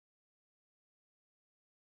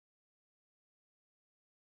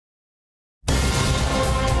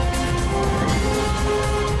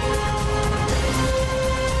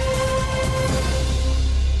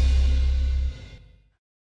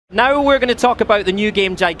Now we're going to talk about the new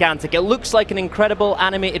game Gigantic. It looks like an incredible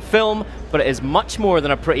animated film, but it is much more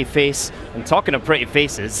than a pretty face. And talking of pretty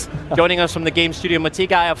faces, joining us from the game studio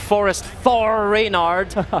Motiga, I have Forrest Thor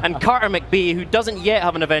Reynard and Carter McBee, who doesn't yet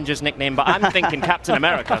have an Avengers nickname, but I'm thinking Captain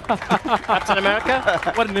America. Captain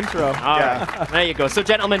America? What an intro. All right, there you go. So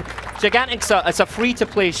gentlemen, Gigantic's a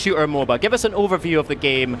free-to-play shooter MOBA. Give us an overview of the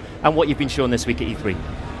game and what you've been shown this week at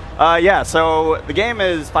E3. Yeah, so the game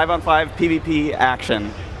is 5-on-5 PvP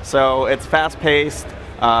action. So it's fast-paced,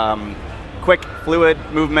 quick, fluid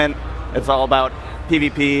movement. It's all about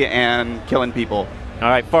PvP and killing people. All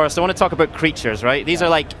right, Forrest, I want to talk about creatures, right? These are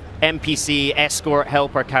like NPC, escort,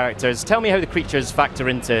 helper characters. Tell me how the creatures factor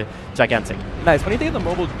into Gigantic. Nice. When you think of the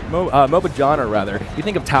MOBA genre, rather, you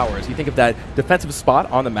think of towers. You think of that defensive spot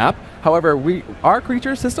on the map. However, our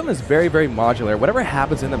creature system is very, very modular. Whatever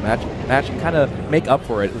happens in the match can kind of make up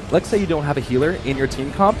for it. Let's say you don't have a healer in your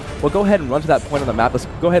team comp. Well, go ahead and run to that point on the map. Let's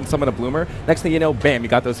go ahead and summon a bloomer. Next thing you know, bam, you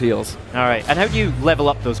got those heals. All right. And how do you level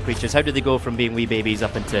up those creatures? How do they go from being wee babies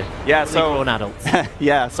up into grown adults?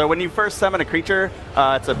 Yeah, so when you first summon a creature,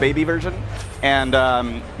 it's a baby version. And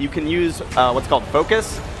you can use what's called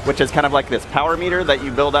focus, which is kind of like this power meter that you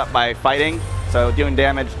build up by fighting. So doing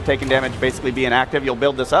damage, taking damage, basically being active, you'll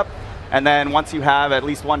build this up. And then once you have at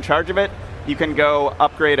least one charge of it, you can go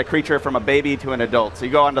upgrade a creature from a baby to an adult. So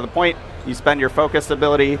you go onto the point, you spend your focus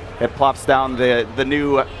ability, it plops down the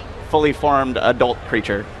new fully formed adult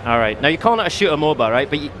creature. All right. Now, you're calling it a shooter MOBA, right?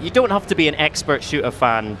 But you don't have to be an expert shooter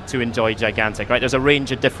fan to enjoy Gigantic, right? There's a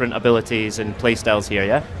range of different abilities and playstyles here,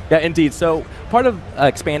 yeah? Yeah, indeed. So part of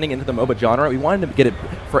expanding into the MOBA genre, we wanted to get it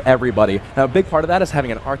for everybody. Now, a big part of that is having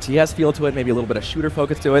an RTS feel to it, maybe a little bit of shooter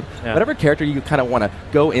focus to it. Yeah. Whatever character you kind of want to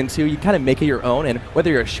go into, you kind of make it your own. And whether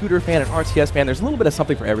you're a shooter fan, an RTS fan, there's a little bit of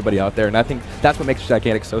something for everybody out there. And I think that's what makes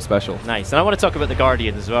Gigantic so special. Nice. And I want to talk about the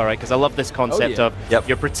Guardian as well, right? Because I love this concept of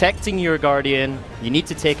you're protecting your Guardian, you need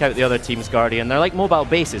to take out the other team's Guardian. They're like mobile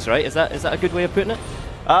bases, right? Is that a good way of putting it?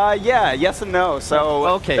 Yeah, yes and no.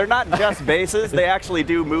 So they're not just bases, they actually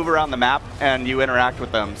do move around the map and you interact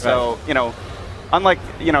with them. So, you know, unlike,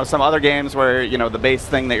 some other games where, the base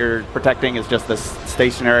thing that you're protecting is just this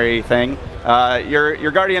stationary thing,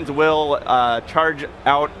 your Guardians will charge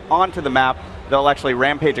out onto the map. They'll actually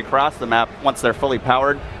rampage across the map once they're fully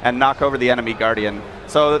powered and knock over the enemy Guardian.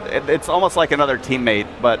 So it's almost like another teammate,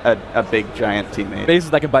 but a big, giant teammate.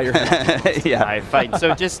 Bases that can bite your head. Yeah. All right, fine.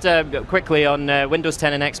 So just quickly on Windows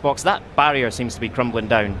 10 and Xbox, that barrier seems to be crumbling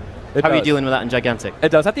down. How are you dealing with that in Gigantic? It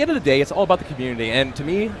does. At the end of the day, it's all about the community. And to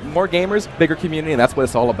me, more gamers, bigger community, and that's what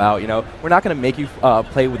it's all about. We're not going to make you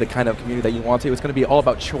play with the kind of community that you want to. It's going to be all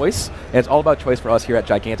about choice, and it's all about choice for us here at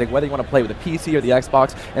Gigantic, whether you want to play with the PC or the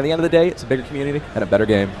Xbox. At the end of the day, it's a bigger community and a better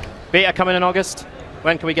game. Beta coming in August.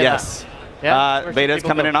 When can we get that? Yeah? Beta's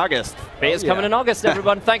coming in August. Beta's coming in August,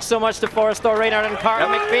 everyone. Thanks so much to Forrest Thor Reynard and Carter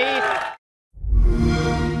McBee.